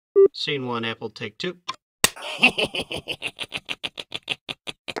Scene 1, Apple, take 2.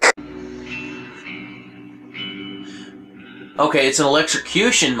 Okay, it's an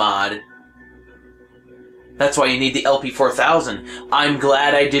electrocution mod. That's why you need the LP4000. I'm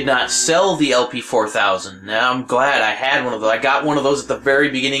glad I did not sell the LP4000. Now I'm glad I had one of those. I got one of those at the very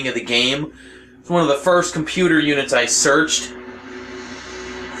beginning of the game. It's one of the first computer units I searched.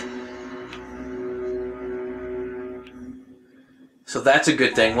 So that's a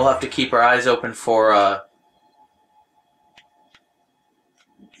good thing. We'll have to keep our eyes open for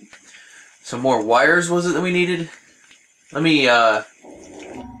some more wires, was it, that we needed? Let me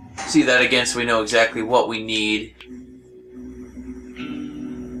see that again so we know exactly what we need.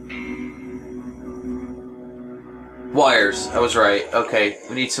 Wires. I was right. Okay,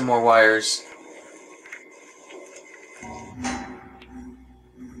 we need some more wires.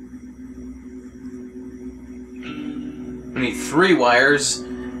 We need 3 wires.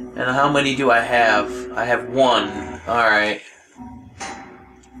 And how many do I have? I have 1. Alright.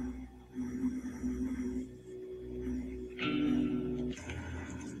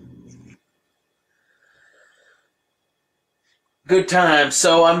 Good time.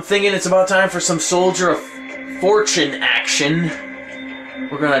 So I'm thinking it's about time for some Soldier of Fortune action.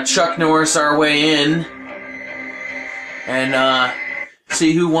 We're gonna Chuck Norris our way in and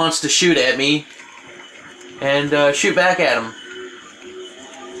see who wants to shoot at me and shoot back at him.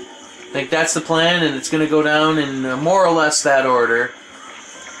 I think that's the plan, and it's gonna go down in more or less that order.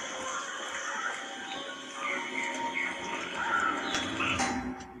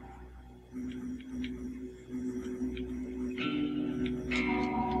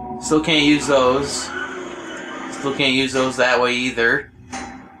 Still can't use those. Still can't use those that way either.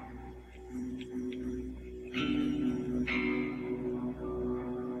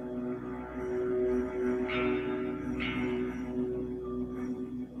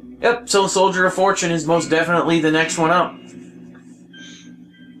 Yep, so Soldier of Fortune is most definitely the next one up.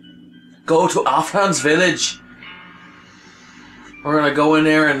 Go to Afran's village. We're gonna go in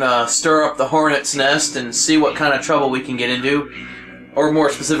there and stir up the hornet's nest and see what kind of trouble we can get into. Or more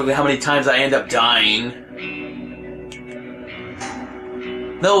specifically, how many times I end up dying.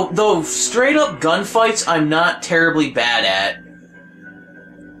 Though straight up gunfights, I'm not terribly bad at.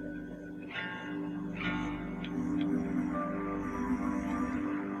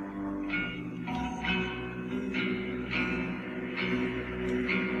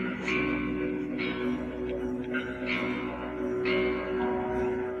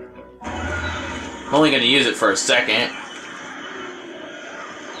 I'm only going to use it for a second.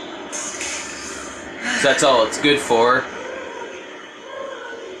 That's all it's good for.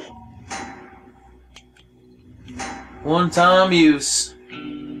 One-time use.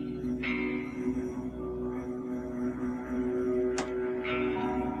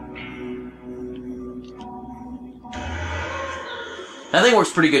 That thing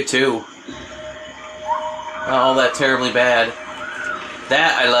works pretty good too. Not all that terribly bad.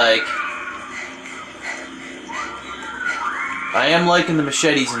 That I like. I am liking the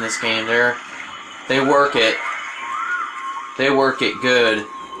machetes in this game. They work it. They work it good.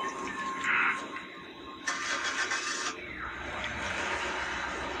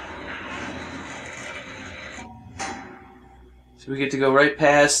 So we get to go right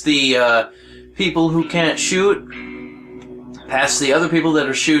past the people who can't shoot, past the other people that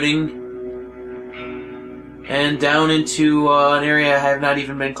are shooting, and down into an area I have not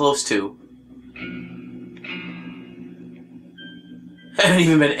even been close to. I haven't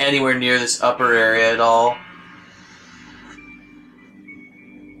even been anywhere near this upper area at all.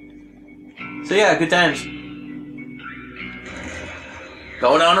 So yeah, good times.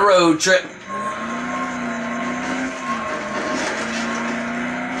 Going on a road trip.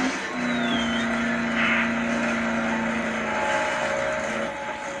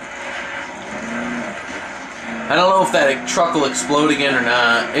 I don't know if that truck will explode again or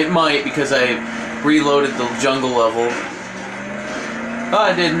not. It might, because I reloaded the jungle level. Oh,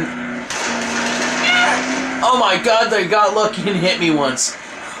 I didn't. Oh my god, they got lucky and hit me once.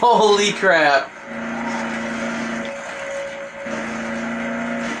 Holy crap.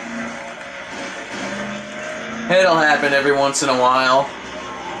 It'll happen every once in a while.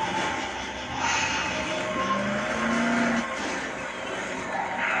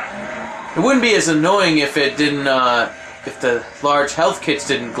 It wouldn't be as annoying if it didn't, if the large health kits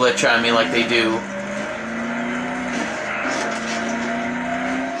didn't glitch on me like they do.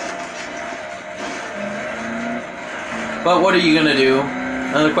 But what are you gonna do?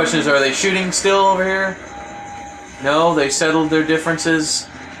 Another question is, are they shooting still over here? No, they settled their differences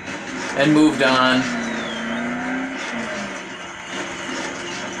and moved on.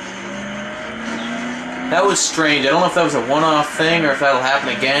 That was strange. I don't know if that was a one-off thing or if that'll happen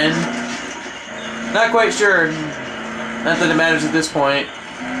again. Not quite sure. Not that it matters at this point.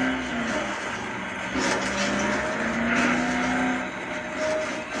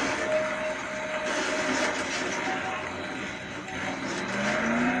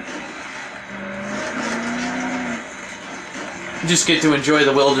 Just get to enjoy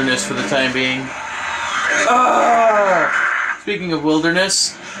the wilderness for the time being. Ah! Speaking of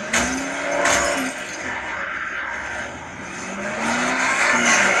wilderness.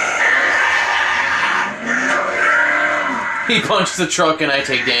 He punched the truck and I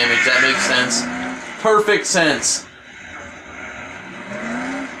take damage. That makes sense. Perfect sense.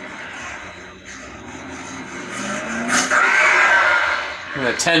 I'm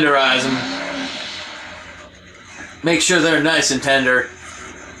gonna tenderize them. Make sure they're nice and tender.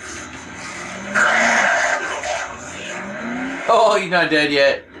 Oh, he's not dead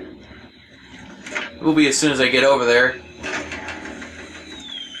yet. Will be as soon as I get over there.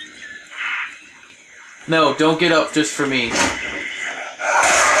 No, don't get up just for me.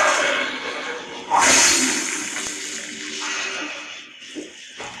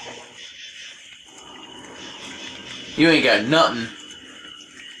 You ain't got nothing.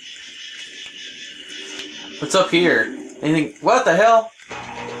 What's up here? Anything? What the hell?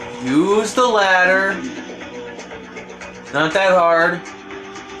 Use the ladder. Not that hard.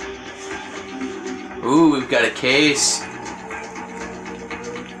 Ooh, we've got a case.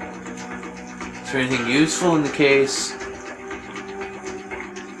 Is there anything useful in the case?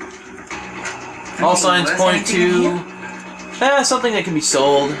 All signs point to something that can be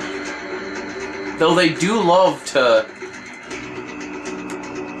sold. Though they do love to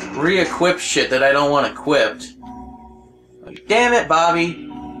re-equip shit that I don't want equipped. Damn it, Bobby.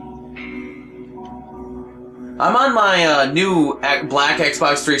 I'm on my new black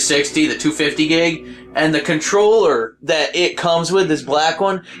Xbox 360, the 250 gig, and the controller that it comes with, this black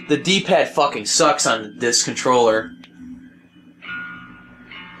one, the D-pad fucking sucks on this controller.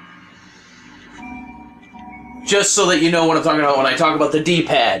 Just so that you know what I'm talking about when I talk about the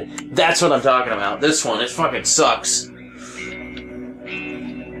D-pad. That's what I'm talking about. This one, it fucking sucks.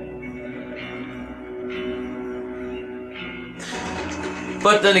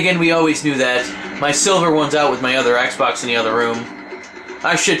 But then again, we always knew that. My silver one's out with my other Xbox in the other room.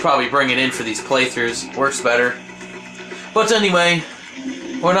 I should probably bring it in for these playthroughs. Works better. But anyway,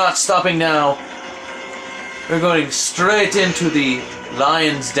 we're not stopping now. We're going straight into the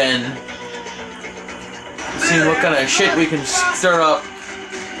lion's den. See what kind of shit we can stir up.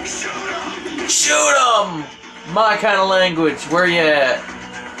 Shoot 'em! My kind of language. Where you at?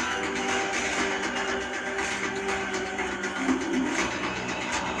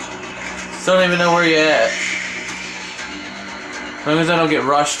 Don't even know where you at. As long as I don't get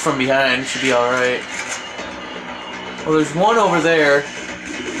rushed from behind, should be alright. Well, there's one over there.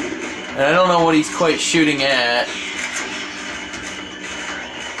 And I don't know what he's quite shooting at.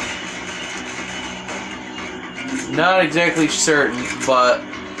 Not exactly certain, but...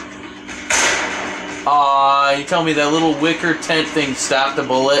 Aw, you tell me that little wicker tent thing stopped the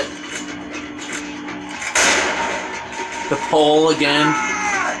bullet? The pole again?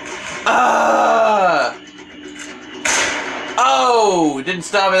 Ah! Oh! Didn't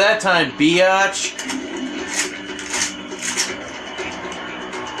stop it that time, biatch!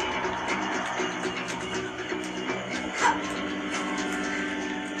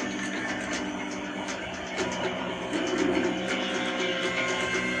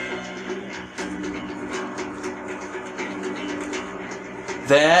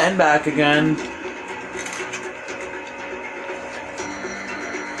 There and back again.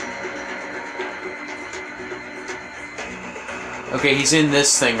 Okay, he's in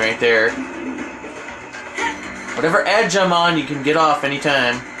this thing right there. Whatever edge I'm on, you can get off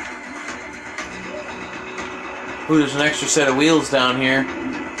anytime. Ooh, there's an extra set of wheels down here.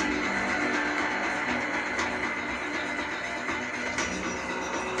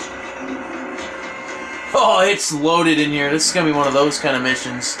 Oh, it's loaded in here. This is gonna be one of those kind of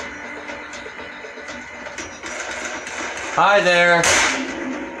missions. Hi there.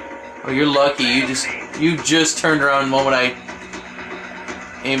 Oh, you're lucky. You just turned around the moment I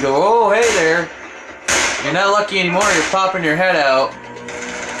aimed over. Oh, hey there. You're not lucky anymore. You're popping your head out.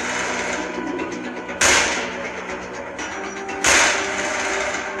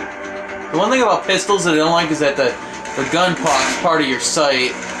 The one thing about pistols that I don't like is that the gun pops part of your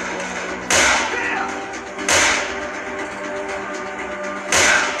sight.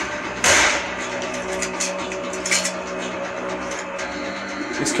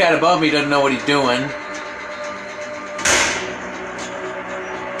 This cat above me doesn't know what he's doing.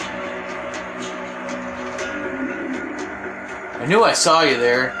 I knew I saw you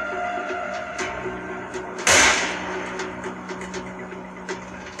there.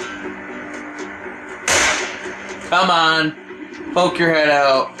 Come on. Poke your head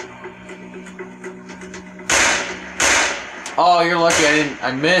out. Oh, you're lucky I didn't.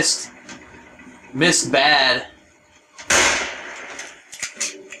 I missed. Missed bad.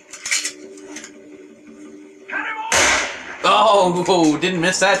 Oh, didn't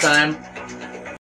miss that time.